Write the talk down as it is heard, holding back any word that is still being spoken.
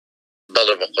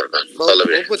بە قوربان بەڵێ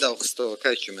برێ بۆ داوخستەوە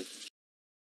کاکی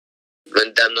من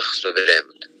دام نەخستۆ برێ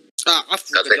من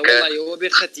عفوڵایەوە بێ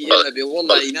خەتی ئێمە بێ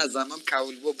وەڵی نازانم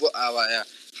کاول بۆ ئاوایە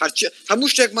هەرچی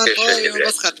هەموو شتێکمان تەواوە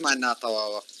بەس خەتمان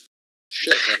ناتەواوە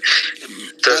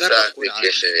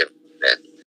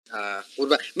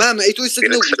مامە ئەی تۆی سک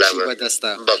نەوتی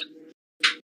بەدەستە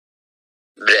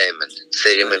برای من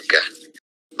سەری من کە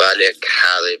بالێک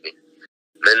حاڵێ بین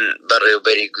من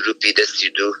بەڕێوبەری گروپی دەستی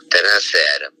دوو تەنها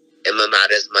سیارم ئێمە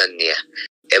معرەزمان نییە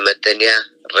ئێمە تەنیا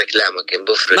ڕێکلامەکەین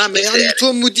بۆ فرۆشتنی تۆ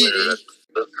مدیری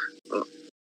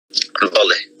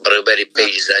بەڵێ بەڕێوبەری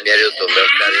پێیج زانیاری و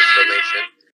تۆمبەرکاری ئینفۆرمیشن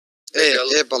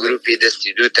گروپی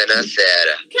دەستی دوو تەنها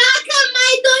سیارە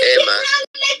ئێمە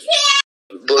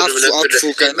بۆ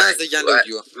عفوکە نازەگیان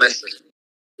لەودیوە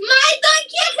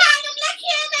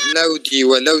لەو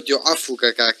دیوە لەو دیو عفوکە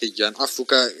کاکەی گیان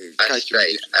عفوکە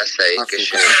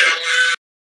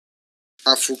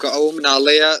عفوکە ئەو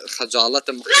مناڵەیە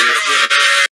خەجاڵەتە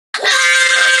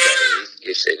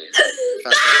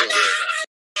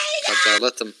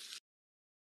خەجاڵەتم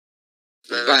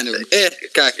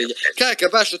کاکە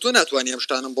باشە تۆ ناتوانانی ئەم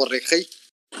شتانم بۆ ڕێکخەی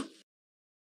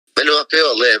منوە پێ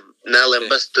وەڵێم ناڵێم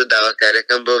بەس تۆ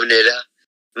داواکارەکەم بۆ بنێرە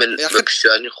من بە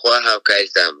پشتیوانی خوا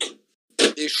هاوکاریتان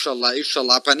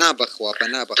ئیشەڵڵا پەنا بەخوا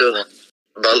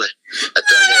بەڵێ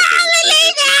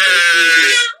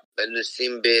بە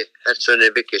نووسیم بێ هەر چۆنێ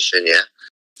بکێشنیا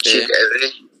چیک ئەوێ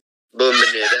بۆ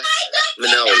منێرە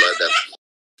مناوڵادەم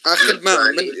آخر من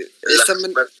ئێستا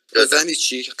من دەزانی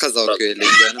چی قەزاوکوێ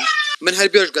لەگەانم من هەر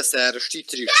بێژگە سیارشتی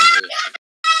تریشمەوێ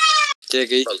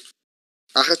تێگەی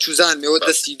ئاخە چوزانمەوە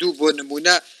دەستی دوو بۆ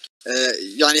نمونە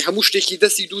یعنی هەموو شتێکی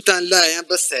دەستی دووتان لایەن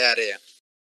بەس سیارەیە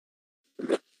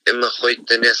ئێمە خۆی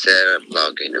تەنیا سیارە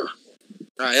بڵاوگەینەوە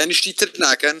یعنی شتی تر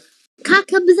ناکەن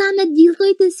کاکە بزانە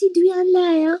دیڵۆی دەستی دویان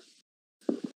لایە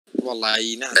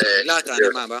وەڵایی لاتانە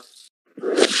مامە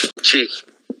چی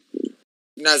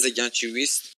نازەگیان چی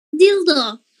ویست دیڵدۆ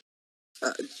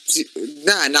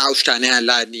ناوشتانیان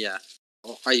لا نییە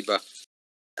عیبە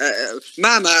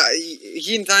مامە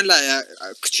هینتان لایە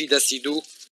کچی دەستی دوو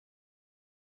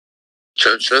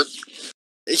چۆن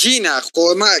هینە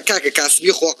خۆمە کاکە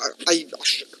کاسبی خۆ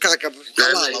کاکە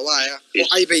حەڵاڵە وایە خۆ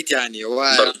عیبەیتیانیە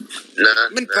وایە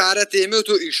من پارە تێمە و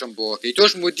تۆ ئیشم بۆکەی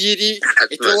تۆش مدیری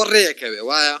تۆ ڕێکەوێ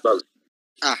وایە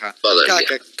ئاها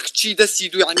کاکە کچی دەستی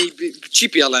دوو عنی چی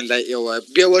پێڵەن لای ئێوە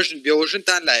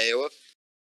بێوەژنتان لایەوە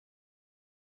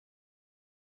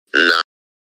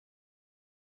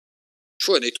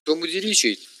چۆنێک تۆ مدیری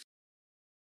چیت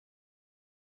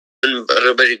من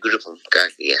بەڕێوبەری گروپم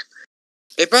کاکیە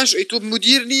پاش ئەی تۆ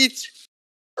مدیر نیت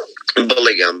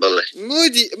بەڵێگان بڵێ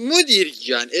مدیر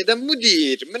گیان ئێدە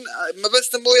مدیر من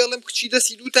مەبەستم بۆ یاڵم کچی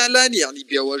دەستی دووتان لانی یعنی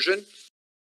بێوەژن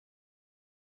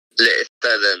لە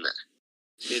ئێستادانا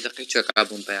دقی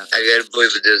چێکابووم پێیان ئەگەر بۆی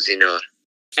بدۆزینەوە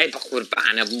ئەی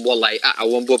بەخوربانە وەڵی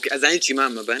ئەوەم بۆ ئەزانی چی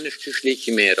مامە بەنش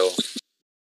شتێکی مێرەوە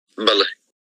بەڵێ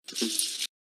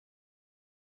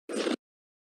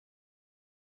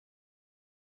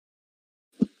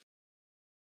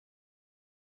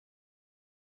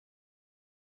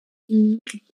I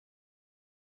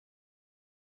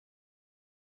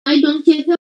don't care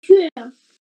کوێە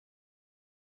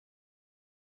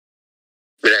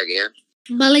براگەیان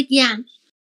بەڵێ گیان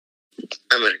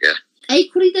ئەمریکا ئەی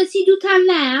کوڕی دەستی دووتان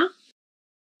لایە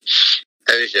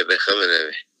ئەویشە بێخەمە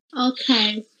نەوێ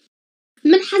ئۆکەی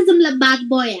من حەزم لە باد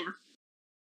بۆیە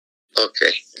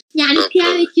ئۆکەی یعنی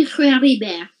پیاوێکی خوێڕی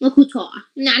بێ وەکو تۆ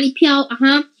یعنی پیاو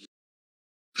ئەها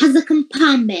حەزەکەم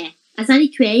پام بێ ئەزانی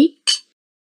کوێی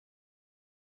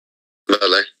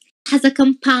بەڵێ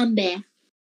حەزەکەم پام بێ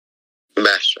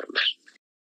باشە باش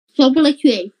تۆ بڵێ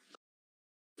کوێی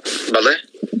بەڵێ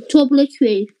تۆ بڵێ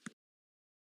کوێی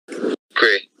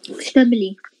کوێ شتە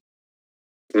ملی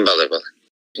بەڵێ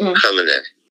خەمە نەوێ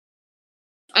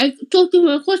تۆ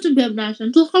خۆشتم پێ بناسن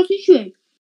تۆ خەڵکی کوێی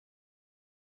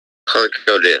خەڵکی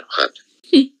لێرە خات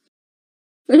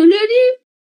لێری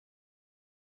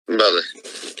بەڵێ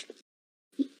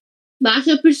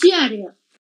باشە پرسیارەیە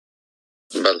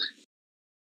بەڵێ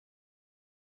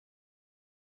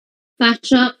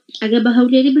باشە ئەگە بە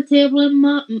هەولێری بتێ بڵێ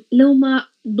لەو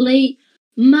بڵێ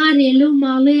مارێ لەو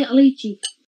ماڵەیە ئەڵێ چی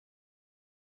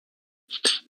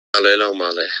ئەڵێ لەو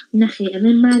ماڵەیە نەخێ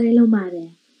ئەڵێ مارێ لەو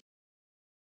مارەیە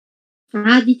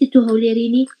عادیتی تۆ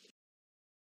هەولێرینی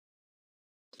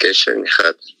کێشەنی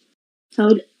خات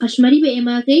قەشمەری بە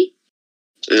ئێماکەی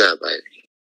نابای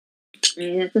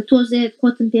تۆزێ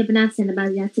خۆتم پێ بناسێنە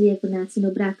بازیاترێک بناسین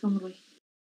و براکەم ڕۆی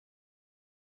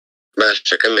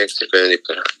باشەکەم مێکسیکۆیانی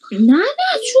پڕ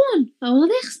نانا چۆن ئەوە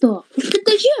ڕێخستەوە پشتت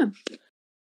دەژێم